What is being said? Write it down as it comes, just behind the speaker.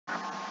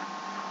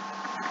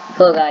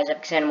Hello guys,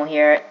 Epic Animal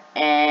here,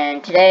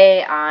 and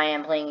today I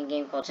am playing a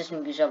game called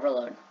System Goose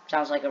Overload.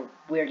 Sounds like a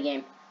weird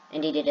game.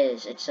 Indeed it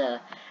is. It's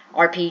a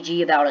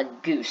RPG about a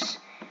goose.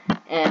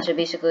 And so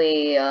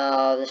basically,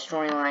 the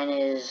storyline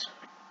is,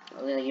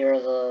 you're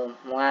the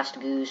last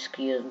goose.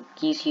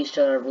 Geese used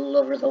to rule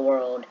over the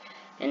world,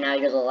 and now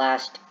you're the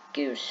last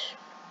goose.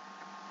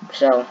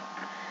 So,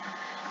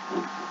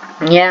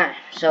 yeah,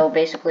 so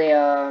basically,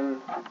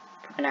 I'm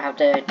gonna have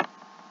to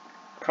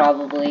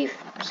probably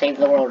save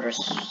the world, or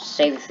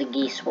save the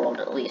geese world,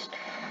 at least,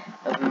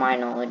 of my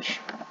knowledge.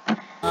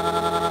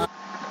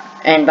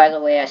 And by the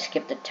way, I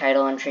skipped the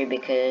title entry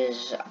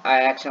because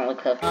I accidentally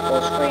clicked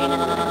full screen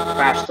and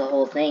crashed the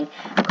whole thing.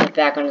 Clicked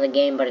back onto the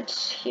game, but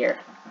it's here.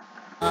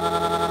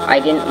 I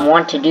didn't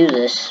want to do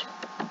this.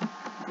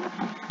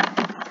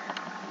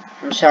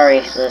 I'm sorry,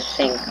 the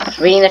thing. I was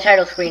reading the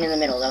title screen in the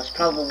middle. That was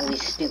probably a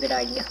stupid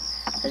idea.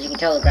 As you can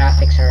tell, the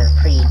graphics are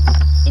pretty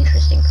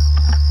interesting.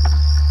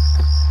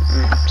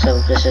 So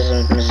this is,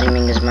 I'm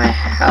assuming, is my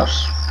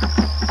house,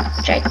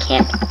 which I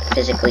can't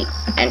physically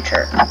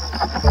enter.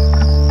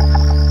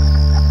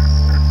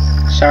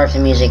 Sorry if the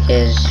music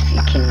is, if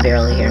you can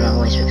barely hear my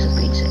voice because of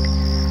the music.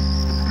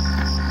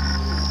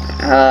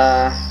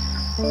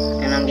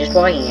 And I'm just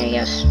walking, I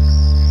guess.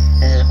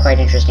 This is a quite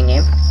interesting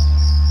game.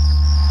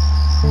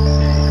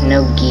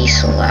 No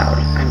geese allowed.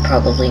 I'm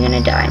probably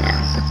gonna die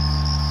now.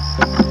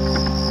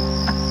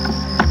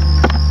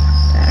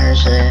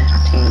 There's a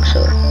thing,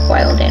 so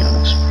wild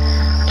animals.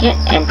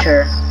 Can't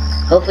enter.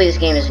 Hopefully this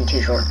game isn't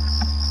too short.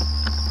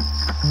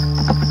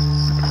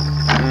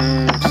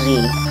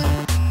 Z.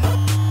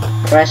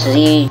 Press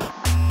Z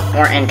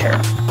or enter.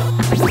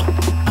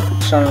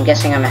 So I'm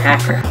guessing I'm a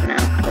hacker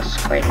now. That's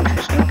quite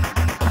interesting.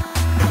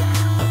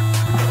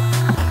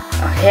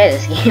 Okay,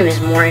 this game is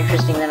more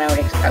interesting than I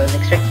was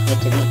expecting it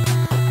to be.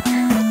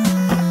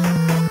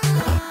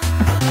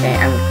 Okay,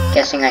 I'm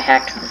guessing I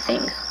hacked the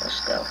thing. Let's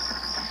go.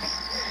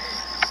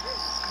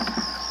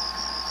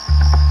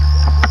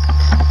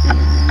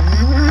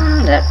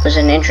 That was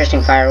an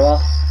interesting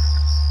firewall.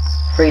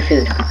 Free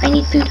food. I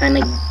need food. I'm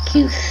a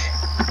goose.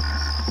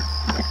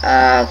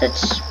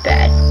 That's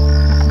bad.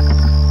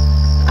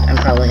 I'm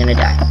probably gonna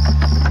die.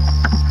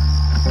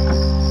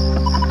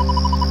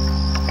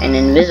 An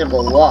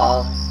invisible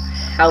wall?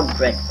 How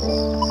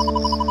dreadful.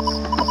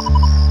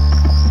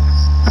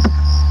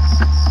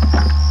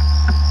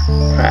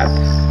 Crap.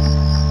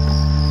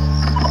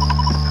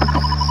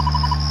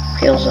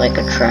 Feels like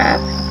a trap.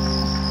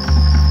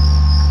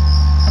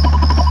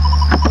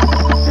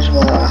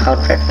 Wow, how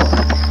dreadful.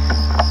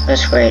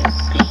 That's great. I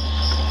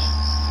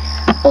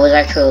was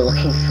actually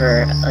looking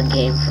for a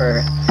game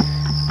for,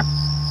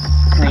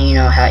 you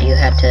know, how you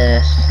had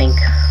to think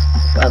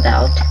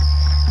about,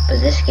 but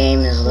this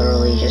game is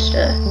literally just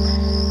a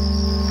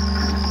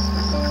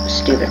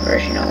stupid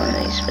version of one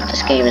of these. But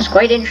this game is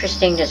quite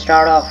interesting to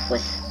start off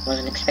with.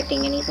 Wasn't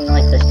expecting anything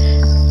like this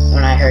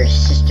when I heard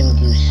System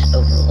Goose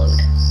Overload.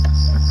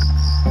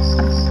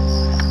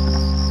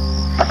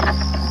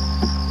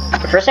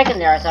 For a second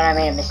there, I thought I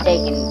made a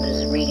mistake and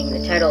was reading the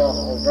title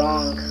all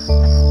wrong,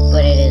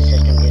 but it is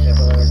System Goose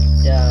Overlord.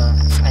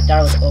 I thought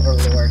it was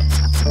Overlord.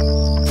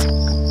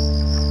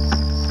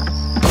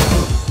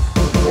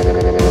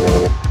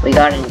 We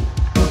got an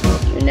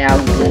now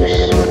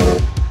goose.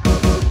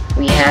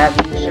 We have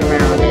you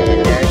surrounded,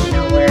 and there's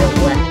nowhere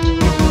left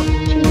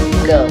to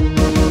go.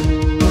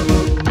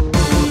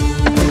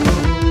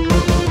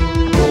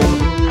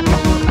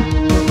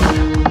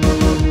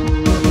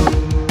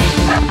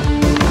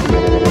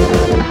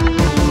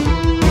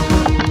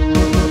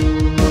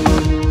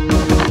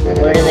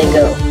 Where do they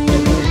go? The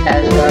goose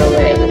has got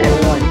away.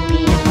 Everyone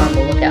be on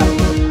the lookout.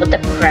 What the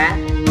crap?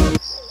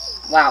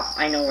 Wow,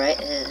 I know, right?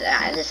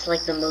 This is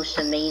like the most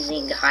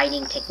amazing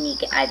hiding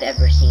technique I've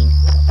ever seen.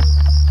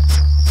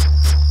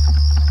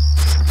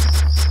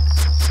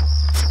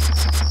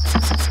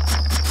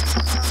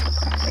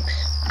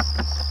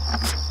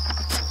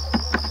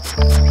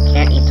 I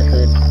can't eat the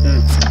food.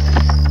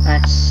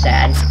 That's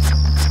sad.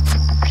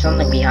 There's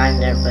something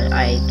behind there, but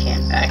I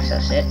can't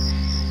access it.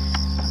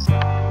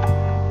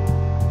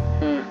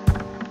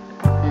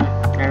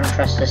 I don't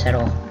trust this at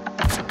all.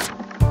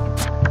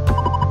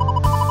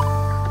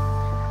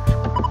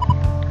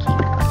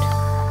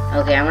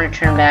 Okay, I'm gonna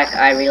turn back.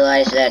 I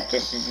realize that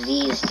this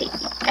Z is to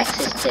X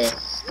is to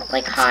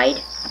like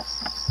hide,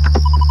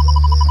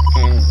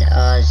 and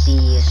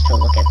Z is to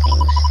look at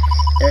things.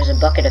 There's a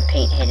bucket of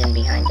paint hidden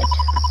behind it.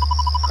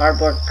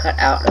 Cardboard cut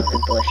out of the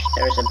bush.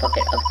 There's a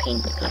bucket of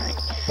paint behind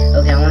it.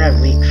 Okay, I want to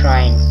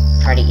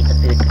try to eat the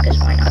food because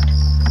why not?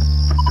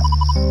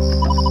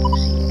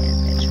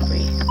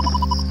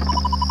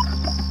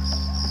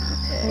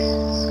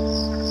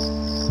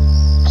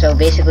 So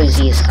basically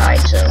Z is tied,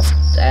 so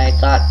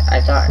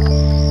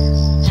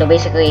so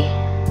basically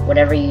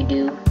whatever you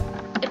do,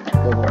 it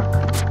will work.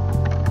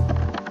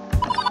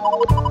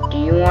 Do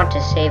you want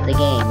to save the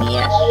game?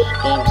 Yes,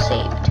 game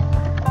saved.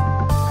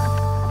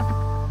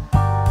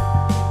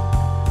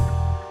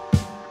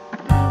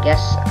 I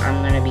guess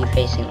I'm gonna be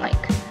facing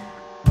like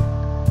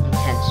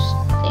intense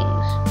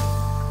things.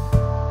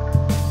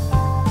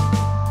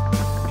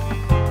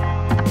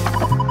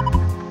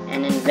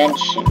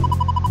 invention.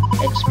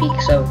 It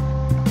speaks of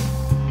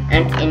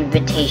an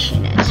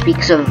invitation. It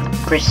speaks of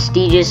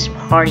prestigious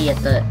party at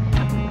the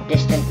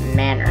distant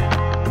manor.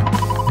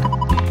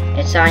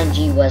 It's signed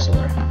G.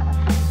 Wessler.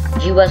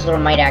 G.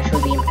 Wessler might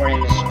actually be important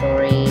in the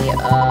story.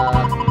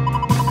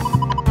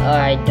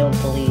 I don't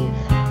believe.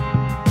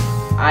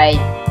 I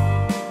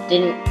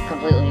didn't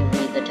completely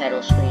read the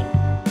title screen.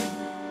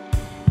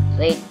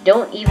 They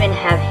don't even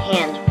have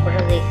hands. What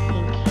are they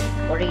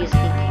thinking? What are you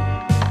thinking?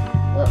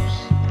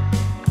 Whoops.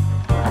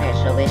 Okay,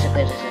 so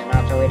basically this is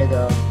not the way to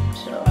go.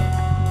 So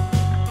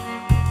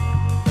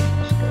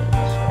let's go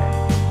this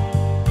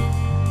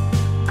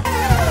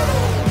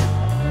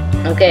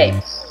way. Okay.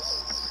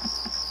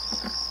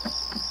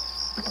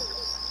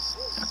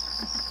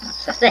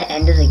 Is that the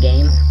end of the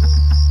game?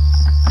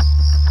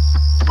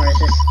 Or is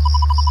this...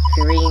 If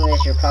you're reading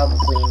this, you're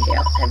probably in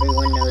jail.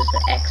 Everyone knows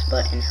the X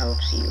button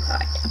helps you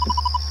hide.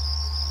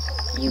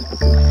 You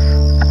goof.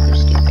 I'm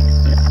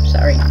stupid. I'm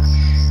sorry.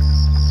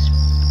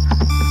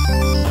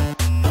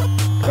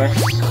 Press.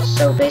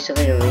 So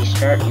basically to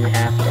restart, you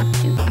have to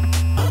do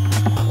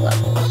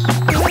levels. Now.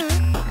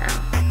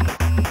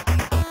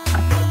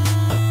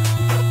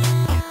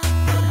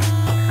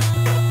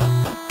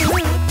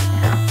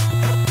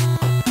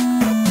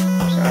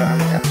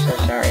 I'm so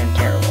sorry. I'm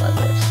terrible at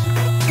this.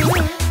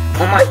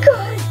 Oh my god!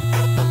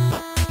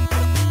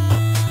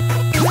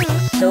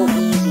 So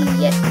easy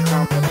yet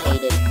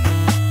complicated.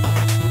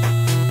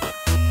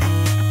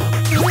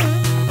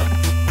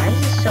 Why is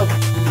this so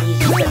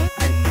easy but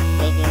I'm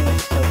making it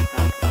so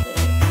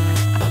complicated?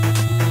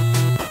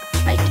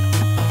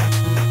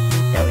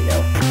 There we go.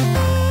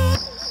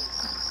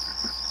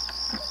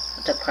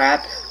 What the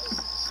crap?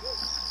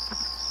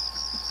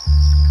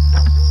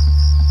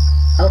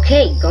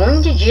 Okay,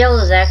 going to jail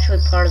is actually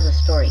part of the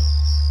story.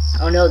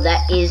 Oh no,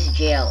 that is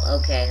jail.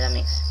 Okay, that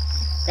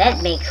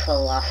makes a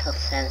lot of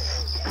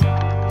sense.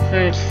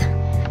 Okay,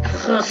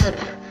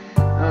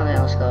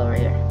 let's go over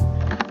here.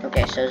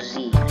 Okay, so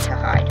Z to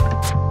hide.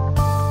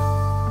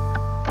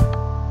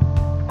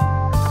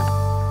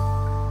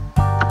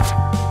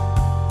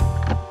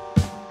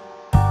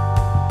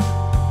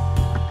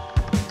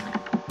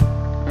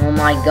 Oh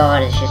my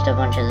god, it's just a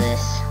bunch of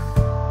this.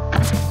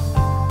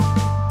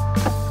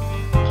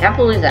 Can't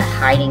believe that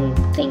hiding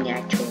thing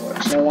actually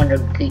works. No wonder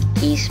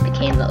Geese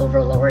became the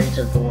overlords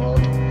of the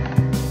world.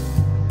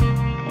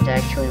 It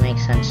actually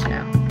makes sense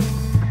now.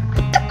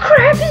 What the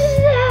crap is that?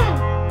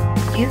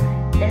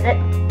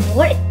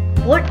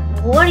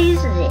 What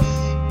is this?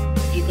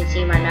 If you can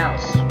see my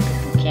mouse.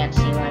 If you can't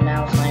see my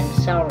mouse, I'm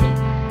sorry.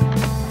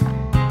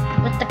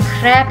 What the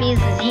crap is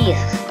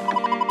this?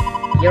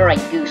 You're a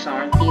goose,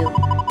 aren't you?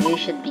 You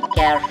should be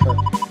careful.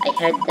 I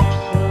heard that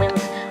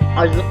humans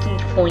are looking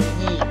for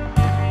you.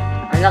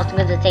 I'm not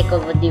going to take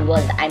over the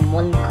world. I'm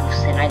one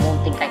goose and I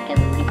don't think I can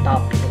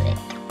repopulate.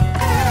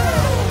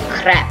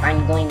 Crap,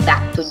 I'm going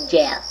back to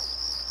jail.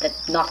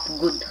 That's not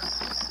good.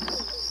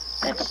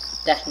 That's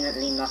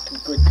definitely not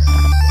good.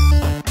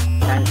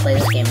 Time to play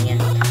this game again.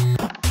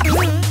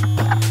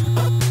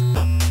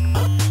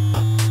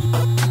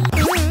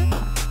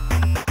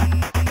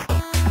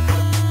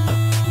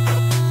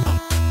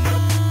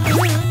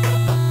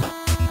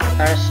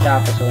 First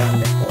stop is the one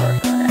before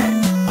the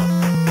end.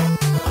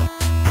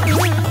 The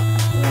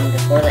one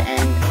before the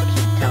end, I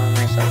keep telling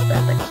myself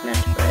that, but it's meant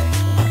for it.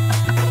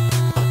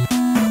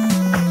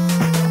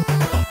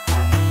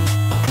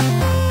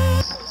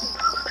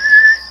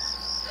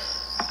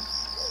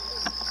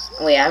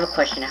 Wait, I have a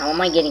question. How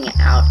am I getting it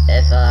out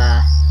if,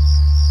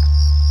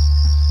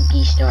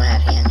 geese don't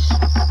have hands?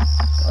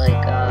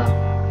 Like,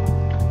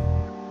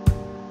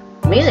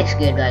 music's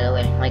good, by the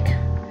way. Like,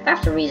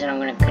 half the reason I'm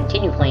gonna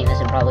continue playing this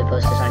and probably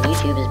post this on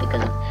YouTube is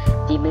because of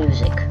the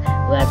music.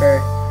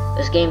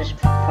 This game is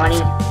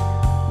funny.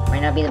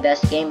 Might not be the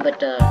best game,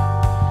 but,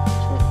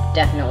 it's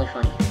definitely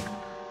funny.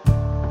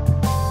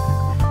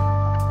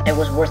 It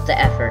was worth the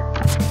effort.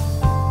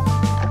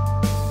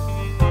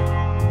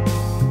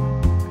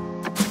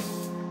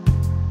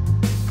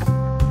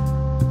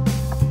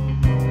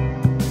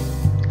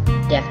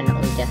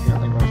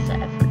 Definitely worth the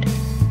effort.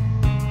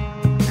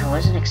 I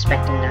wasn't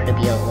expecting there to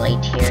be a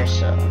light here,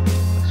 so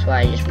that's why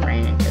I just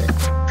ran into the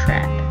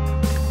trap.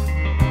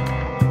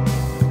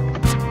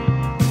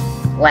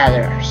 Wow,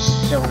 there are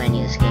so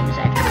many. This game is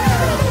actually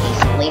pretty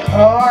decently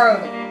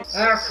hard.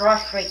 They're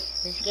frustrating.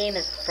 This game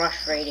is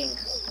frustrating.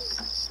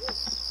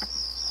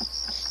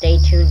 Stay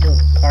tuned to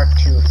part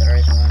 2 if there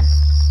is one.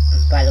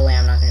 By the way,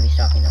 I'm not going to be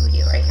stopping the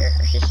video right here. I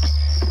was just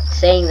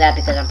saying that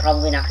because I'm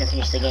probably not going to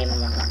finish the game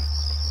in one run.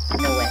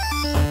 No way.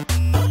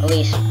 At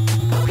least,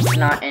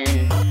 not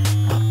in,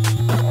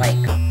 like,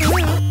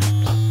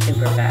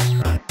 super fast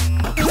run.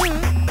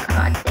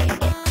 God dang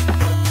it.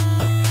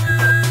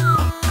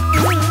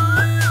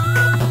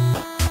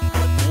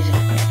 Music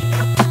connection.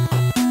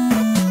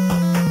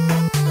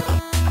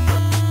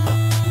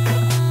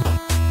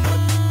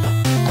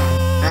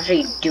 After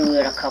you do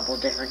it a couple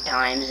different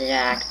times,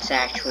 it's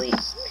actually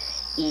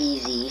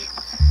easy.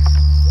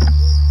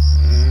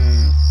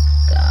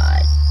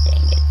 God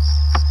dang it.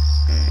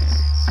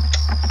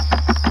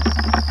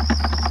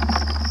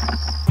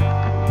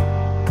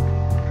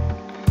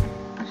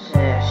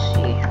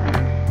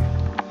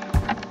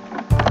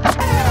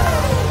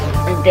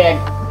 dead.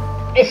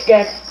 It's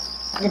dead.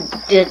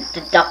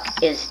 The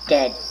duck is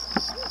dead.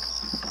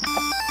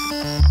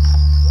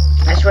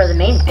 I swear the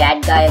main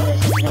bad guy of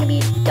this is gonna be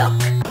a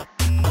duck.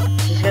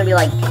 She's gonna be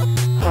like,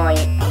 hi,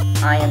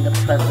 I am the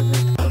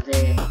president of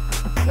the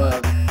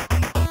world.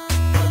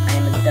 I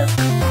am a duck,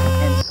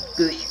 and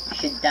Goose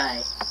should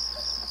die.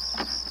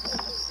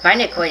 I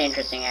find it quite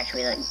interesting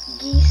actually that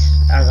geese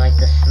are like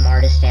the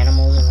smartest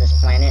animals on this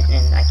planet,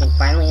 and I can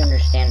finally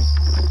understand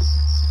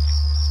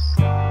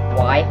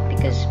why,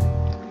 because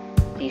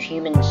these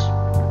humans,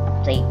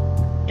 they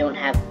don't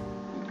have,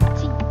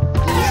 see,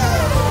 geese,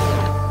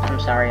 I'm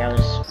sorry, I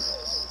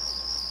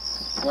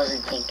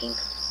wasn't thinking.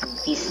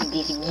 These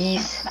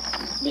geese,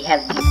 they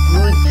have the very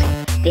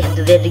good, they have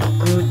the very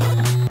good,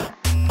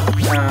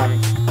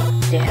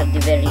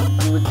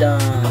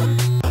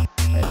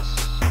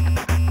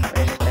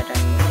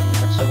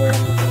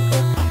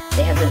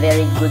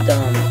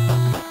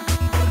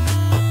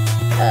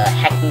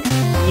 hacking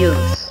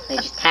skills. They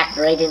just hack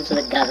right into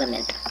the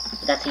government,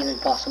 if that's even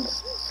possible.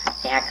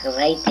 They hack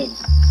right in.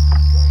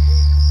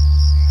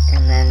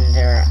 And then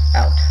they're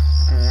out.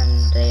 And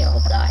then they all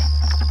die.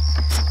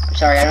 I'm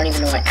sorry, I don't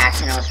even know what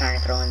accent I was trying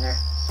to throw in there.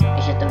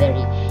 It's just a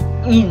very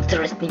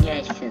interesting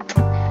accent.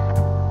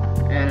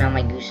 And now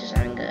my goose is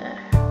having a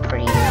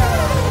pretty...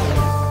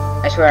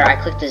 I swear, I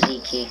clicked the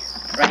Z key.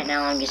 Right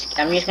now, I'm just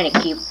gonna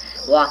keep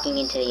walking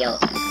into the yellow.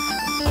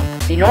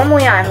 See,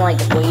 normally I'm like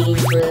waiting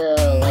for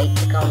the light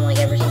to come, like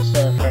ever since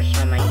the first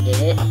time I did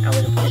it. I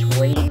was just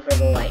waiting for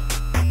the light.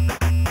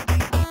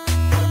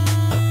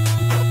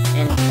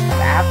 And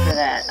after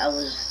that, I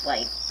was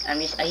like, I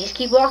just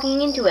keep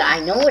walking into it. I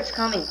know what's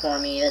coming for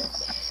me.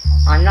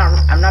 I'm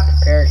not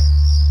prepared.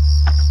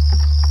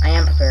 I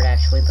am prepared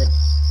actually, but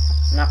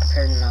I'm not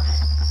prepared enough.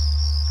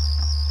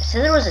 I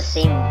said there was a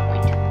saving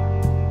point.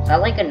 Is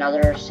that like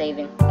another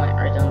saving point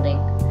or something?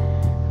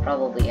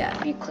 Probably, yeah.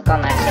 If you click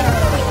on that saving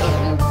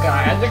point, oh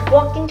god, I just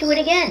walked into it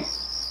again!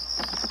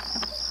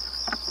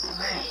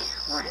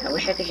 Why? I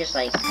wish I could just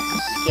like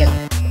skip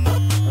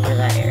over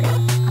that area.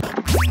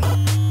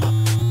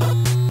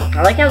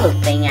 I like how the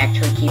thing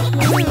actually keeps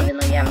moving even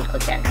though you haven't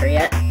clicked enter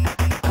yet. And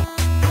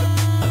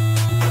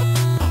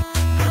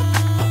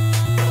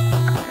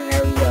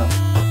there we go.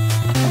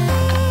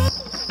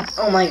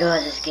 Oh my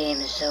god, this game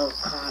is so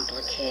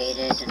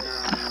complicated, and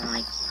oh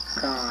my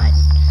god.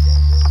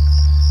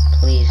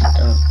 Please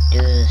don't do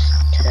this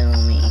to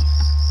me.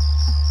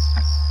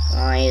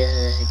 Why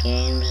is this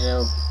game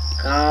so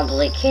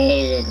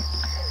complicated?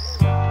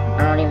 I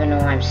don't even know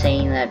why I'm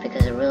saying that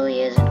because it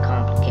really isn't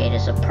complicated.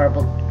 It's a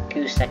purple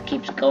goose that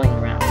keeps going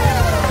around.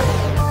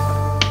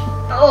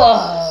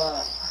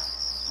 Oh!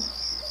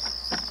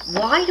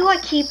 Why do I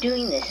keep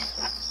doing this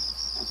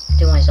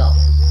to myself?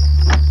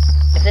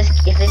 If this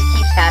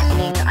keeps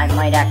happening, I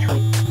might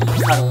actually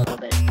cut a little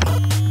bit.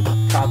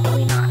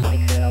 Probably not,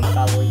 because I'll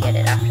probably get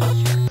it after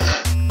this turn.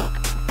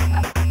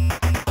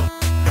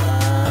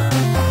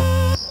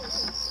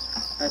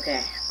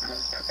 Okay, I'm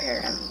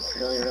prepared. I'm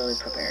really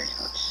prepared.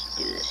 Let's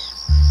do this.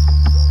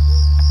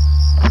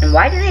 And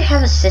why do they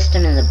have a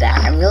system in the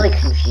back? I'm really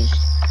confused.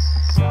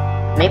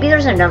 Maybe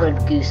there's another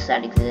goose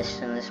that exists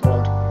in this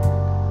world.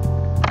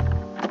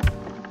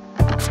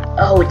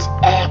 Oh, it's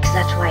X.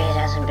 That's why it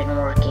hasn't been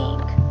working.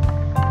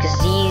 Because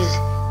these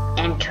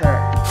enter.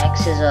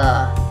 X is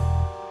a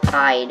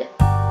hide.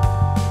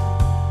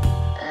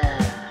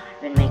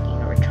 I've been making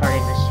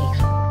retarded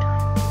mistakes all the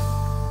time.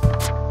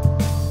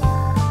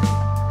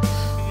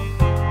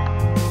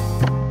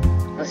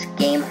 This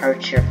game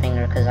hurts your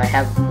finger because I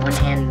have one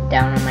hand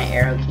down on my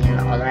arrow key and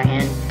the other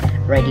hand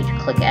ready to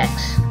click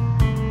X.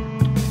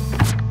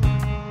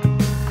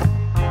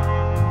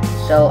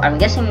 So I'm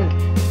guessing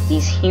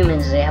these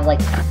humans, they have like,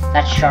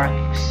 that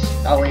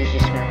shark's always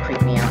just gonna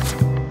creep me out.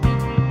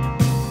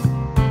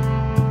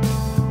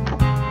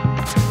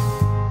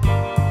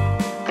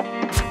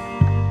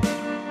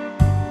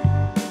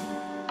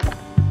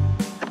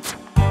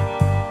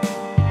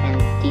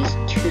 And these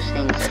two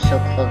things are so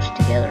close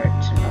together,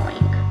 it's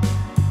annoying.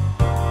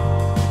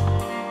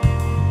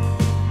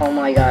 Oh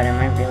my god, am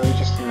I really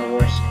just in the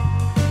worst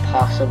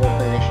possible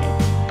position?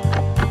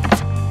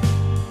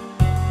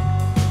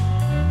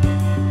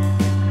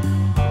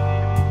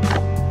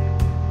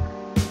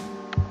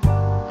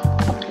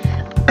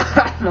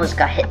 Almost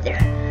got hit there.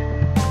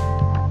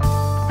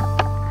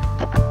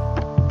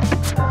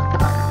 Oh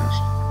god, I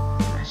almost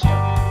messed up.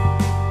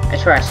 I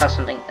swear I saw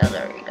something. Oh,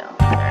 there you go.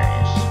 There it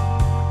is.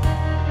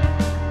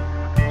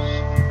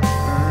 It's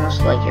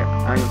almost like you're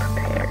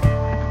unprepared. I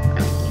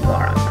mean, you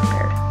are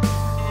unprepared.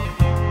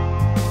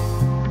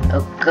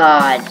 Oh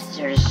god,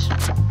 there's...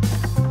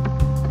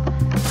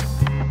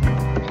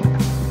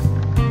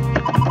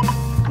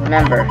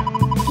 Remember,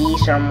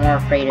 geese are more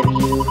afraid of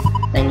you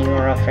than you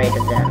are afraid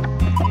of them.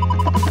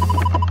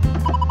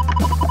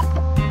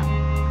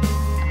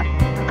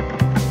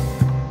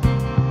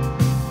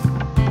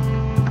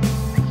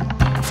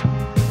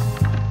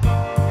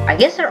 I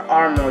guess there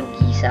are more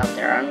geese out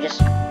there. I'm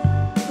just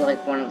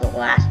like one of the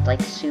last,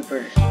 like,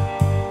 super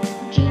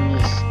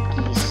genius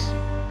geese.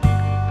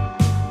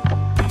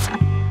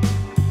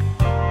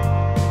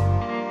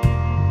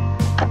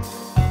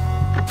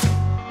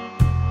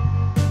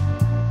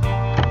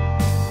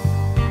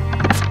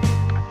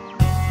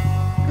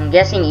 I'm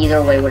guessing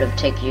either way would have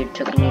taken you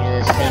to the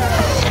same.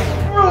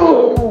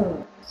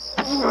 Oh!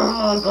 Oh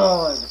my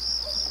god.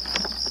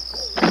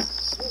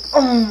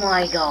 Oh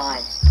my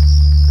god.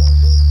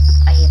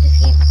 I hate this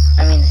game.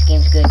 I mean, this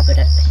game's good, but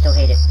I still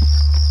hate it.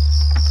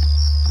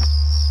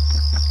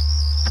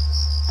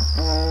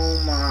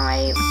 Oh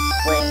my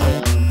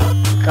flipping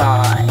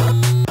god.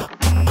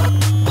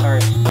 Sorry,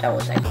 that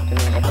was like, the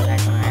music was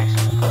actually an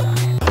accident put on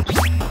it.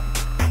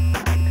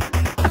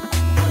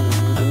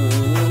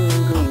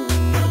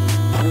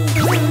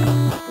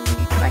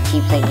 I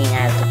keep thinking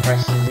I have to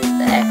press the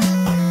X.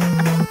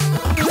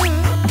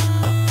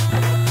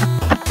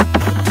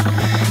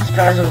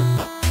 Spasm.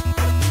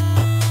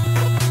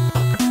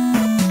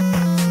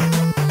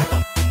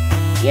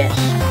 Yes,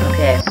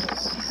 okay.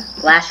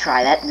 Last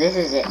try. This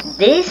is it.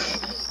 This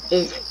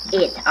is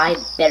it. I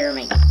better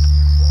make it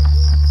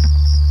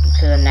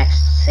to the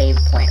next save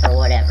point or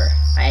whatever.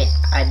 I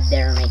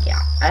better make it.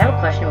 I have a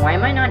question. Why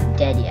am I not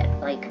dead yet?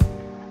 Like,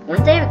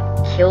 wouldn't they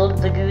have killed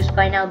the goose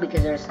by now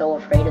because they're so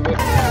afraid of it?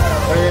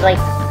 Or are they like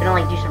gonna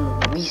like do some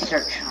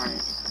research on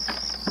it?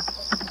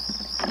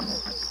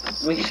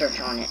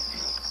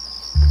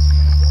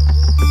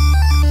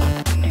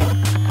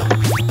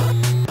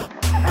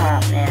 Oh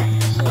man,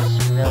 this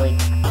is really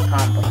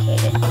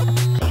complicated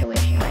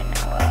situation right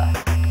now.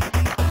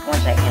 1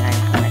 second, I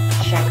just want to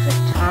check the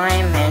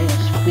time, and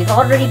we've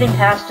already been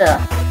past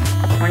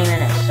 20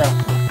 minutes, so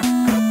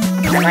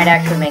I might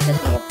actually make this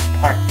into a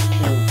part 2.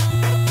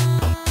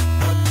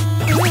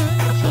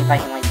 See if I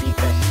can like beat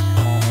this.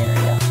 Oh, there we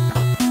go.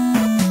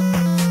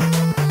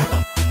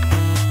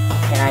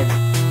 Can I?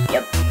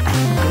 Yep.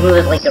 Move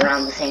it like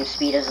around the same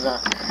speed as the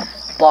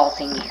ball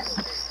thingy.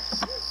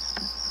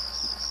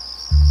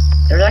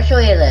 There's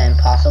actually the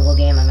impossible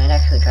game. I might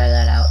actually try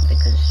that out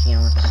because, you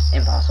know, it's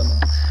impossible.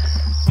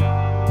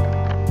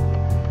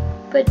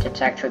 But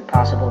it's actually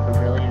possible, but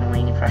really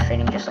annoying and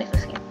frustrating, just like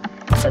this game.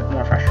 But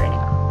more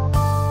frustrating.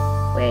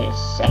 Wait a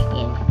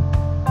second.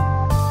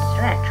 Is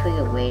there actually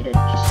a way to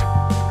just...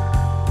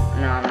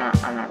 No,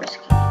 I'm not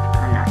risking it.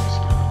 I'm not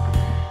risking it.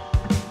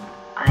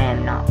 I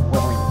am not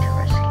willing to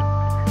risk it.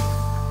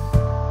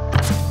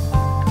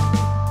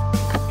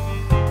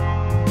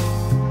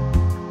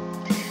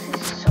 This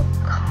is so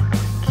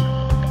complicated.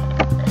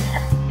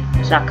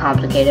 It's not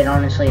complicated,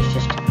 honestly, it's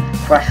just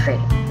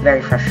frustrating.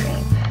 Very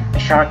frustrating. A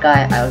shark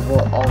guy, I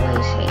will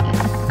always hate you.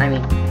 I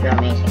mean, you're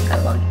amazing. I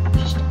love you.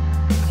 Just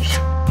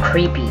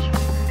creepy.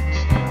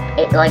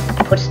 It like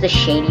puts the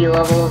shady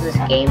level of this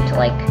game to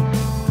like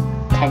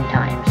 10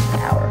 times the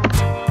power.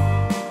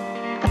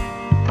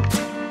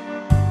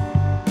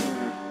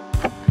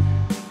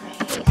 I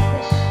hate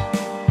this.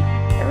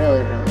 I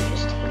really, really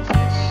just hate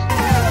this.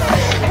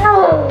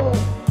 No!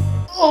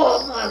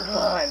 Oh my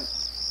god!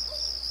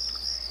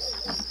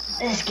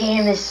 This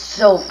game is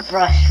so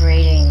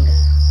frustrating.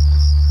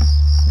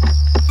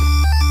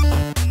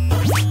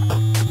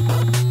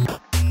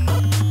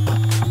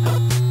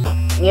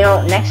 You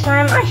know, next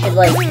time I should,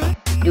 like,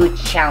 do a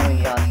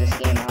challenge off this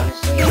game,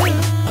 honestly. I mean,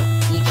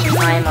 each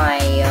time I,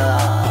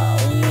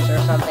 lose or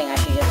something, I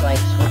should just, like,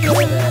 switch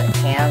over the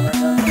cam or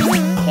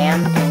something.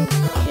 Cam, and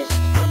just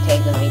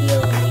take a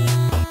video of me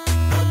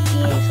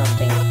eating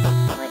something,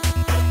 like,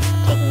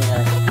 taking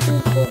a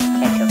spoonful of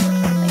ketchup or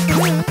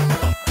something.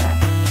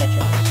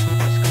 Ketchup is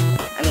good.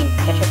 I mean,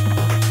 ketchup,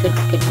 good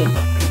ketchup.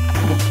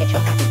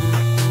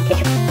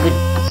 Ketchup, good.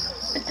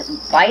 But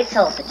by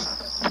itself, it's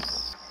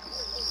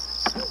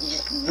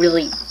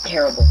really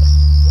terrible.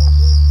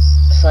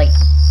 It's like,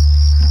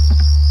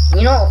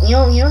 you know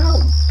how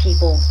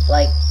people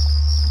like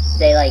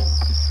they like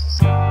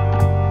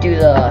do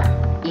the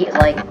eat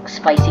like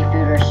spicy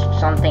food or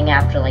something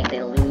after like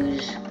they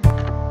lose.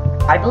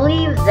 I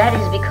believe that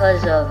is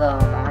because of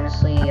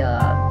honestly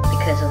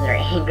because of their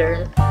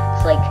anger.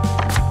 It's like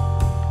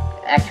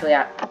actually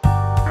I'm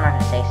not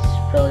gonna say it's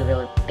a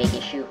really big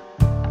issue.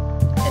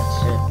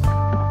 It's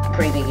a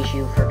pretty big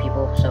issue for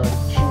people, so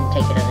you shouldn't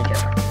take it as a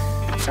joke.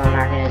 So I'm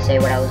not going to say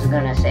what I was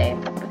going to say,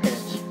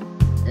 because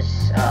this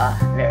is a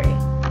very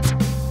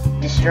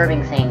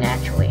disturbing thing,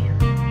 actually.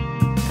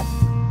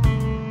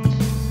 It's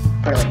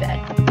really bad.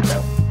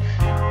 So,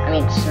 I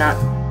mean, it's not,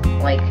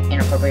 like,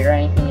 inappropriate or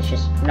anything, it's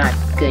just not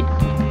good.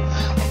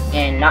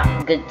 And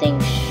not good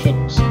things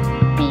should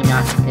be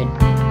not good.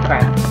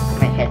 Crap,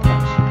 my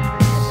headphones.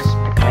 This is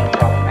becoming a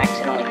problem. I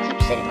accidentally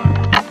keep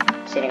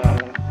sitting on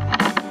them.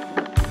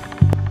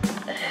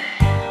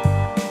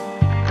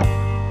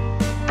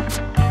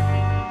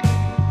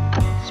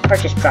 Part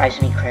just drives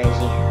me crazy,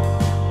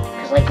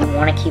 because like you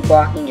want to keep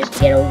walking just to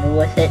get over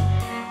with it,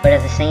 but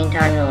at the same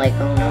time you're like,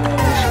 oh no, I'm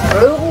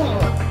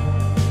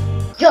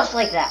screwed. Just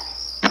like that.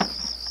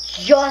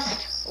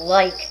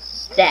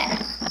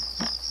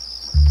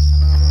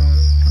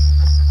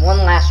 One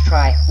last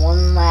try.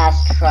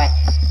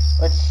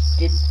 Let's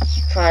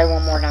try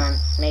one more time,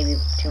 maybe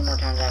 2 more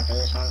times after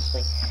this,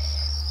 honestly.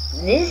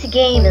 This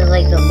game is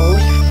like the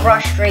most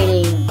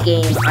frustrating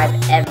game I've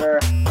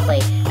ever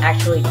played.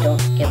 Actually, don't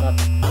give up.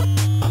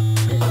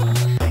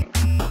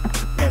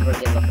 Never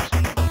give up or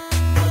something.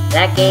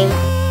 That game,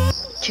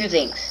 2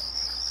 things.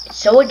 It's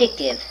so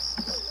addictive,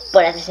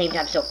 but at the same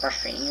time so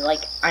frustrating. You're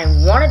like, I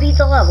want to beat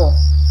the level,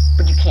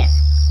 but you can't.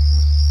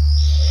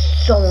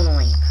 So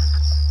annoying.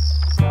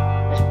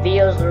 This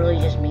video is literally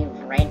just me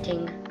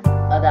ranting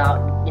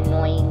about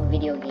annoying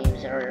video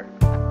games that are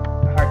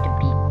hard to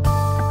beat.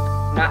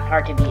 Not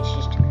hard to beat, it's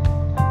just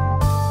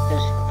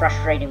those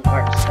frustrating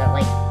parts that,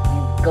 like,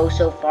 you go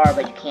so far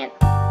but you can't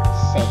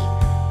save.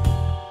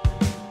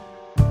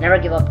 Never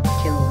give up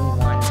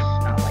 2-1s,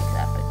 not like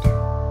that, but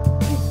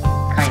you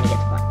kind of get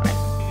the point, right?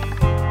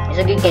 It's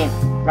a good game.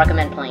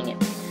 Recommend playing it.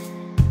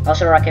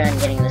 Also recommend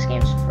getting this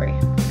game for free.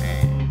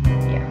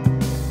 And yeah.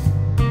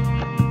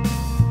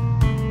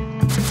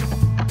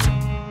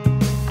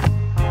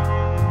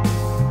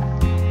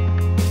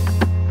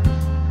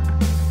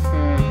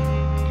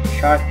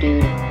 Shark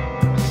Dude.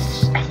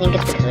 I think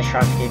it's because of the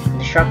Shark Dude.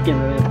 The Shark Dude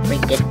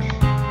rigged it.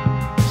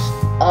 It's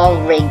all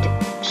rigged.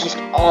 It's just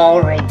all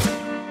rigged.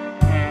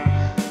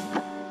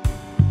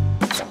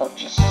 It's all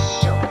just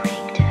so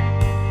rigged.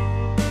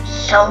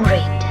 So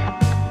rigged.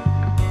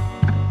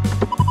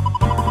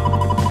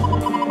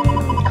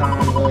 Calm,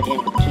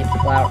 vigilant, keep the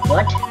flower.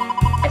 What?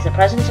 As the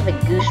presence of a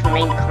goose,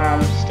 remain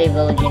calm, stay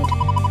vigilant,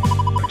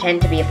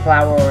 pretend to be a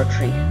flower or a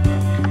tree.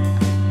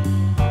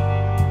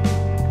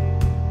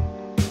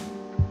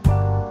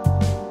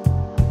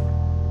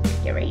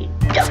 Get ready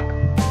to duck.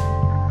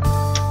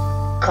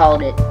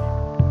 Called it.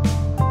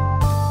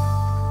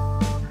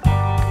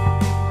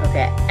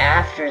 Okay,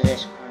 after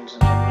this one's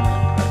the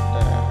annoying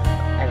part.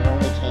 I've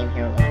only came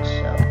here once,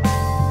 so.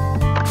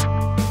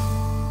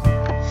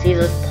 See,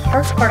 the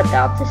hard part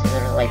about this is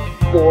there's like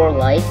 4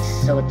 lights,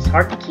 so it's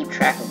hard to keep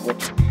track of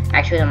which.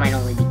 Actually, there might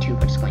only be 2,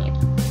 but it's going to.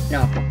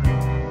 No,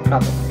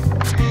 probably 4.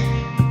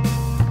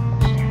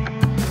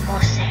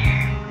 Almost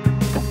there.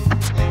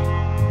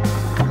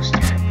 Almost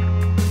there.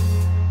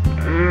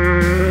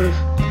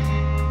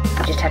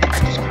 Just have to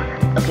cut this corner.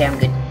 Okay, I'm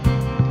good.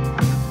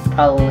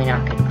 Probably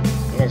not good,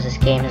 because this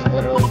game is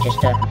literally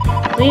just a.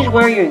 Please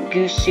wear your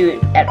goose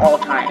suit at all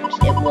times.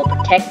 It will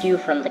protect you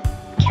from the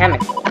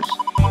chemicals.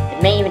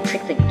 It may even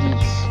trick the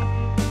geese.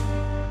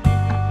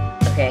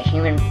 Okay,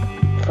 human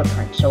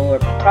footprint. So we're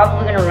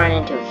probably gonna run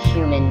into a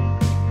human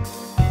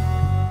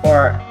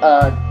or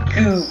a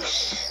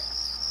goose.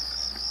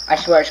 I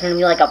swear, it's gonna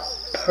be like a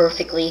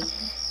perfectly.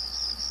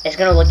 It's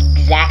gonna look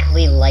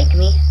exactly like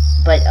me,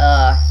 but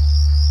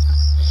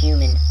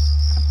human.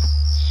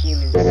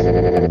 Humans.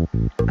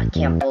 I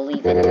can't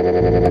believe it.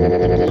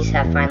 The geese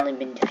have finally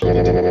been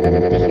defeated.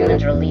 The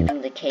humans are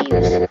leaving the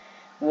caves.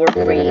 We're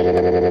free.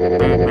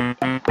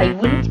 I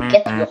wouldn't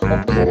get your hopes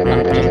up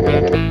just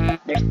yet.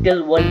 There's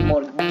still one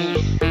more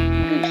goose.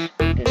 Goose.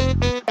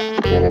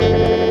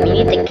 We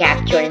need to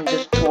capture and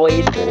destroy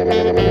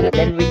it.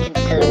 Then we can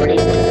celebrate.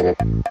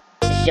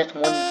 It's just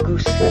one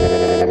goose.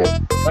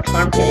 What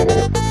harm can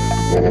it do?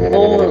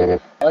 Oh,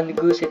 one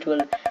goose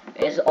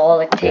is all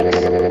it takes.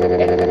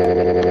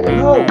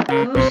 No,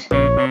 goose,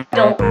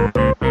 don't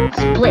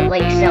split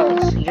like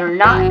cells. You're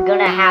not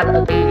gonna have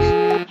a goose.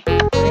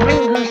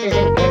 One goose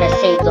isn't gonna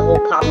save the whole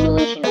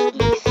population of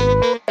geese.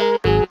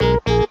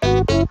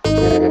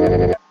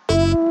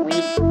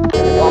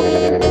 While we do,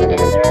 and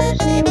there's a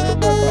rumor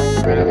going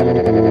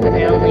around.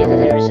 Apparently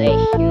there's a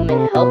human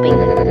helping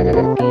the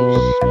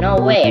goose. No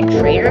way, a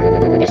traitor?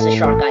 It's the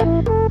shark guy.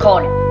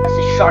 Called it. It's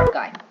the shark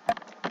guy.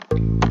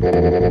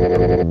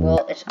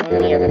 Well, it's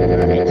only a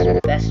rumor.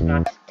 It's best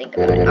not to think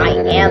about it. I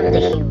am the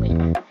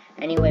human.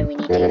 Anyway, we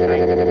need to find the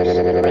goose.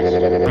 The rest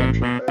of the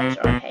troopers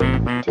are heading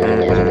into the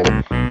desert.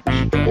 We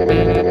should join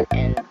them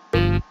and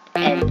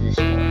end this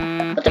war.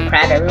 But the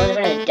crap, everyone's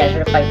going to the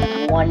desert to fight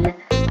one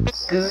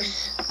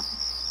goose.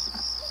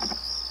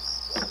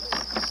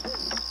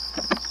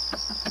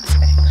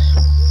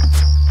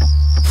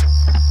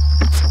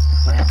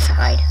 I'm gonna have to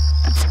hide.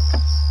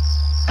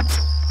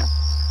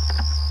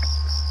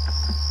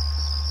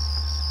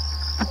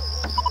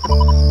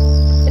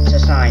 It's a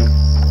sign.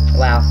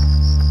 Wow.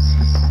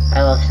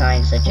 I love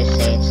signs that just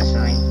say it's a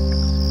sign.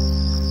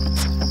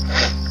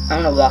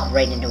 I'm gonna walk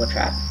right into a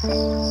trap.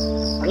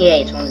 Yeah,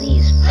 it's one of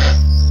these.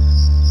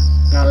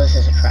 No, this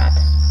is a trap.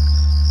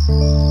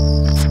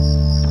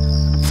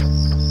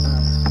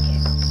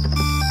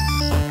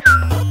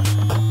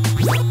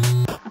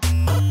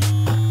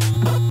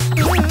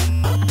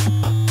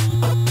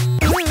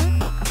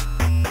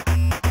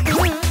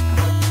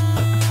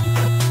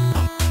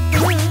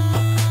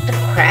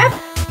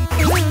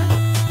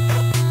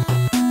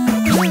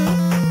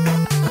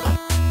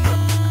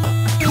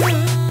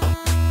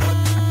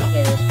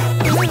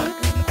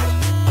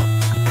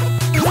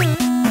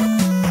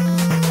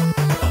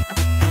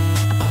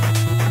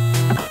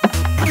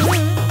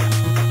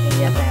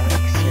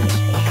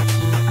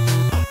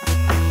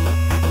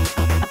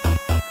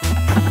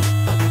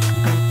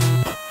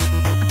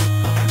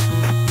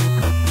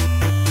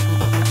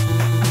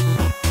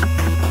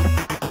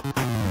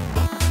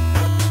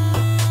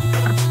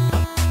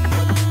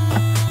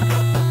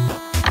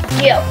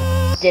 Yo,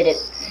 did it.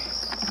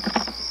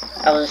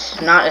 That was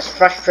not as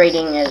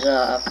frustrating as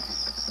a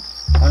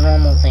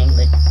normal thing,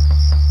 but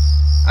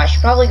I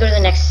should probably go to the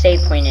next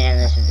save point and end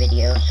this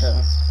video,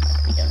 so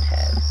we don't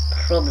have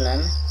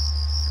problem.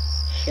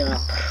 No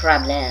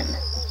problem.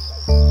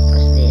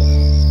 What's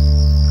this?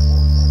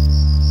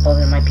 Oh,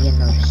 there might be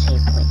another save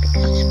point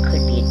because this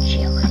could be a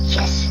jail.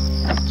 Yes!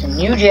 It's a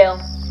new jail.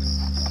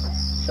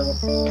 So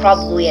we're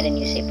probably at a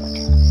new save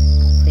point.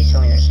 Please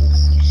tell me there's a new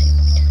save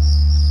point.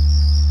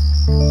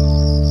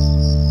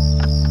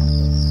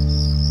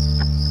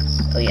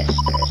 Oh yes,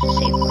 there is a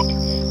save point.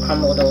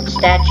 Crumbled old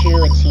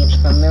statue, it seems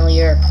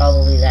familiar.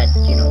 Probably that,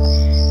 you know,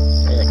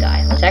 there's a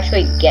guy. Let's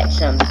actually get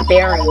some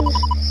bearings.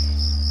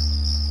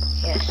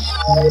 Yes.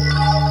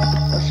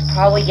 Let's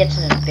probably get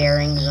some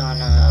bearings on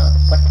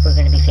what we're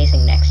going to be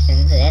facing next,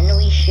 and then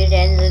we should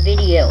end the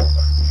video.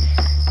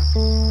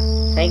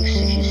 Thanks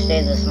if you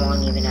stay this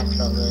long, even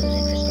after all those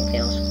interesting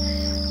fails.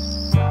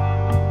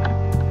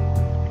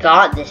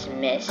 God, this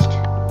mist.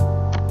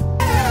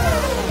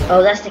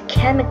 Oh, that's the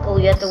chemical.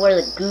 You have to wear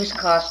the Goose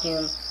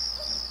costume.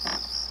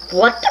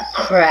 What the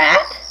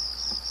crap?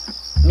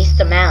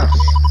 Mr. Mouse.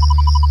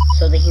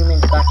 So the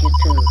humans got you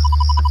too.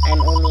 I'm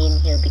only in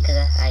here because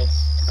I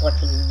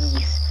supporting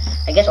geese.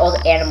 I guess all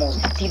the animals.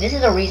 See, this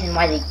is the reason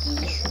why the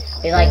geese,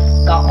 they like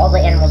got all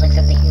the animals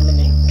except the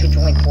humans to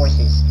join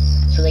forces,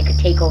 so they could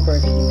take over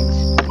the humans.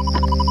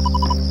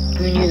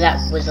 Who knew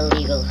that was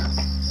illegal?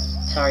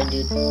 Sorry,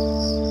 dude.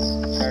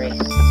 Sorry.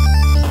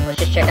 Let's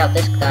just check out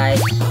this, guys.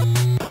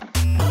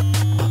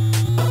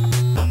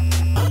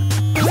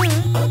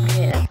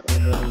 Okay, that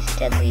literally is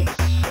deadly. It's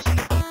just...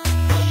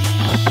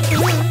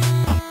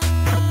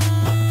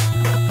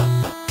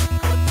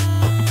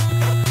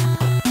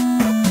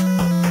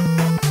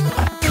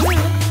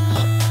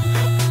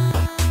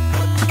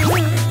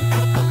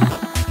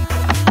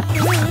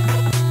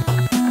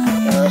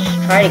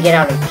 Try to get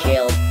out of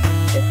jail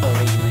before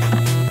we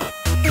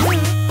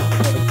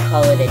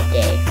call it a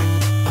day.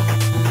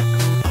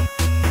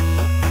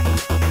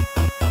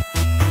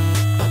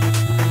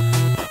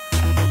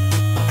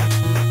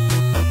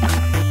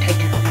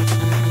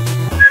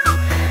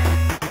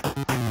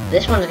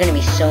 This one's gonna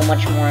be so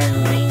much more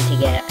annoying to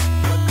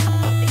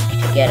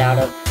get out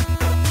of.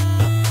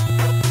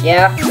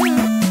 Yeah.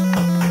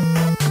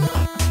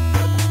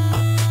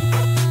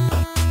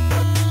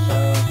 So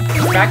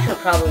we're actually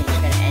probably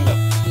just gonna end it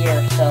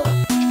here.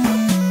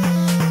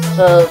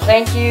 So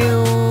thank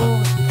you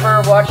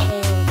for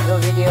watching the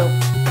video.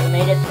 We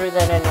made it through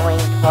that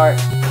annoying part,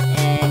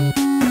 and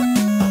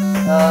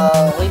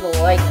leave a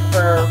like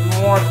for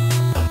more.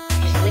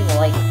 Just leave a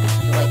like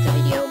if you like the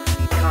video.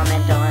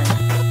 Comment on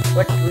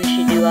what we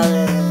should do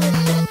other than the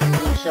system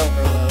Goose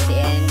overload,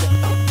 and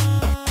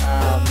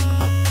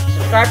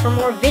subscribe for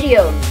more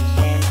videos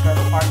and for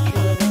part 2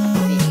 of this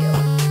video.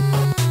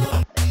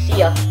 See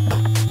ya.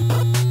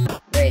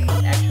 Wait,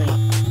 actually,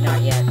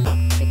 not yet,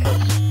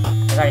 because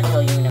I gotta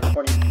tell you an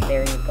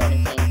very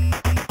important thing.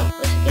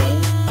 This game,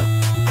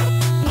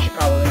 you should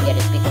probably get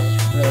it because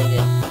it's really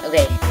good.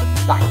 Okay,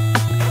 bye.